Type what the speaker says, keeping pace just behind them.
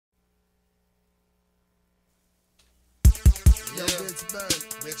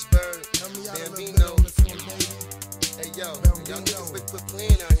RichBerg, BamBino. Hey yo, y'all niggas better quit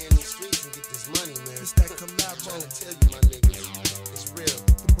playing out here in these streets and get this money, man. It's that collab. I'm trying to tell you, my niggas, it's real.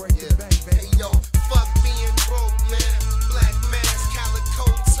 Yeah. Hey yo, fuck being broke, man. Black mask,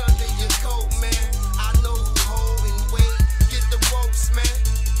 calico under your coat, man. I know who holding weight. Get the ropes, man.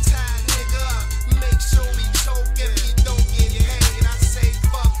 Tie nigga up, make sure we choke if you don't get paid. I say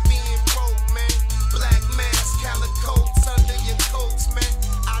fuck being broke, man. Black mask, calico under your coats, man.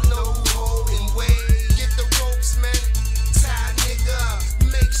 I know who holding weight. Get the ropes, man. Tie nigga up,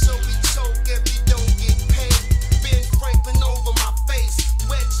 make sure we choke if you don't get paid. Ben Franklin over my face,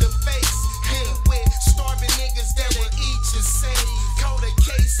 wet your face. Hang with starving niggas that will eat your same. Called a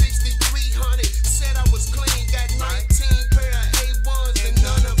K6300, said I was clean. Got 19 pair of A1s and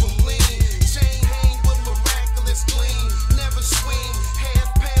none of them lean. Chain hang with miraculous gleam. Never swing,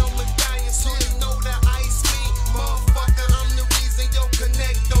 half-pound medallion, so you know that ice me. Motherfucker, I'm the reason your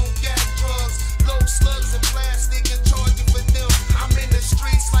connect don't got drugs. Low slugs and plastic and charge you for them. I'm in the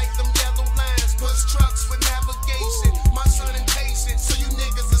streets like them yellow lines. Push trucks with navigation. My son impatient, so you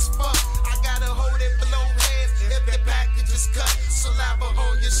niggas is fuck. I gotta hold it below heads if the package is cut. Saliva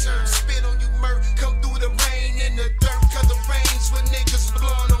on your shirt, spit on you murk. Come through the rain in the dirt, cause the rain's what niggas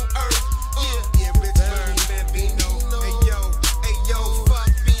blowing on earth. Yeah, RichBerg, BamBino. Hey yo,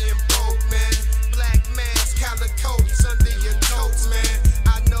 fuck being broke, man. Black mask, calicoes under your coats, man.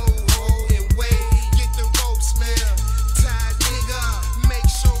 I know who holding weight. Get the ropes, man. Tie nigga, make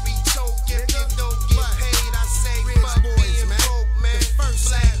sure we choke if you don't get paid. I say fuck being broke, man.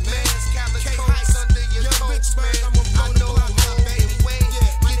 Black mask, calicoes under your coats, man. I know who holding weight.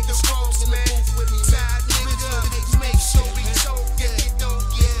 Get the ropes, man. Tie nigga, make sure we choke if you don't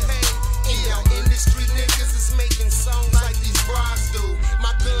get paid. Yeah, industry niggas is making songs like these bras do.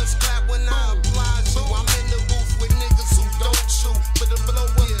 My guns clap when I apply you. I'm in the booth with niggas who don't shoot, but to blow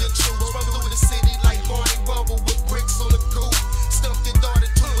up your troops. Run through the city like Barney Rubble with bricks on the coupe. Stuff your daughter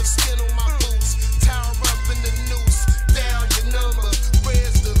to a skin on my boots. Tower up in the noose. Dial your number.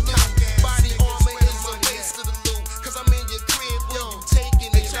 Where's the loot? Body armor is a waste of the loot. Cause I'm in your crib when you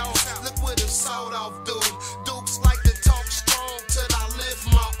taking it off. Look what it sold off, dude. Dukes like to talk strong till I lift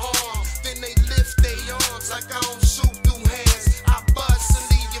my arm. Then they lift their arms like I don't shoot through hands. I bust and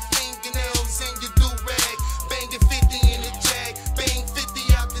leave your fingernails in your do-rag. Bang your 50 in the jag. Bang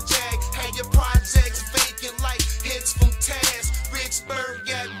 50 out the jag. Have your projects vacant like hits from Taz. RichBerg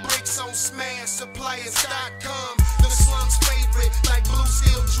got bricks on smash. Suppliers.com. The slum's favorite like blue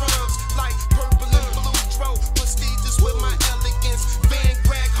steel drums. Like purple and blue dro. Prestigious with my elegance. Van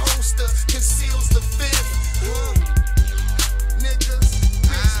Grag holster conceals the fifth. Niggas,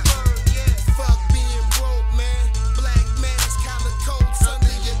 RichBerg, yeah. Fuck being broke, man. Black mask, calicoes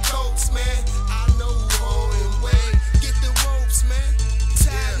under your coats, man. I know who holding weight. Get the ropes, man.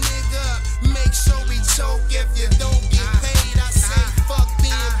 Tie nigga up. Make sure we choke if you don't get paid. I say fuck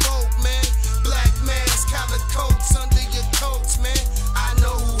being broke, man. Black mask, calicoes under your coats, man. I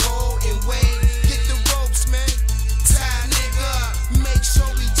know who holding weight. Get the ropes, man. Tie nigga up. Make sure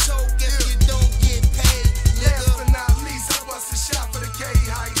we choke if you don't get paid, Last nigga. but not least, I bust a shot for the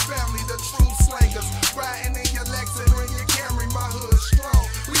K-Heights family, the true slangers. Riding in your Lexus, bring your Camry, my hood strong.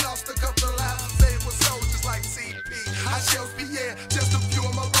 We lost a couple of lives, they were soldiers like CP. I shells Pierre, just a few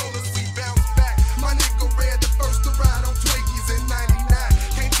of my rollers, we bounce back. My nigga Red, the first to ride on Twinkies in '99.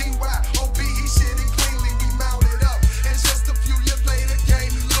 Can't think why, OB, he shitty cleanly, we mounted up. And just a few years later,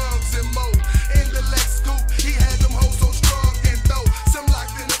 came lungs and mo. In the Lex scoop, he had them hoes so strong and though. Some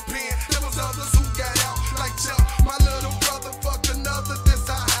locked in a pen, there was others who got out like Chuck. My little brother fucked another, this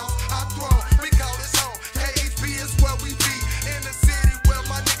our house, our throne. We call this home. KHP is where we be. In the city where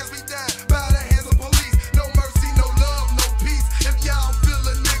my niggas be dying by the hands of police. No mercy, no love, no peace. If y'all feel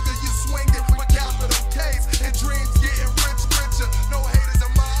a nigga, you swing it with capital K's. And dreams getting richer. No haters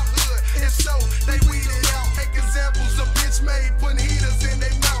in my hood. If so, they weed it out. Make examples of bitch made, putting heaters in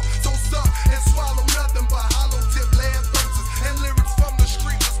they